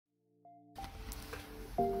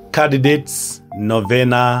Candidates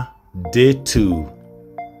Novena Day 2.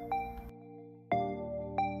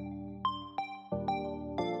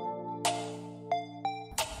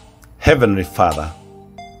 Heavenly Father,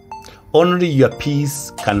 only your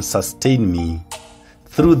peace can sustain me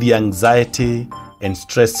through the anxiety and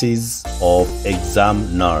stresses of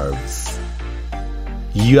exam nerves.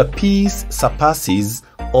 Your peace surpasses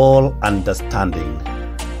all understanding.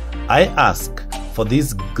 I ask for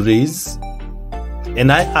this grace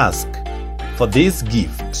and I ask for this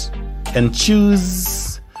gift and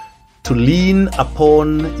choose to lean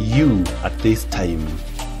upon you at this time.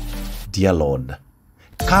 Dear Lord,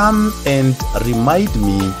 come and remind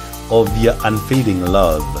me of your unfailing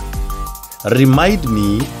love. Remind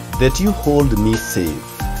me that you hold me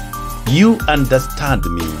safe. You understand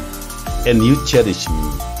me and you cherish me.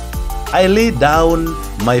 I lay down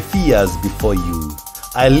my fears before you.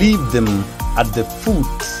 I leave them at the foot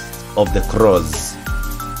of the cross.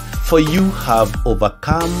 For you have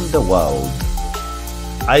overcome the world.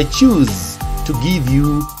 I choose to give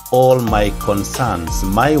you all my concerns,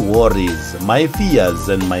 my worries, my fears,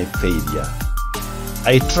 and my failure.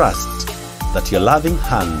 I trust that your loving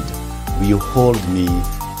hand will hold me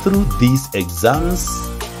through these exams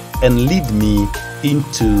and lead me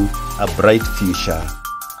into a bright future.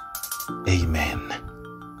 Amen.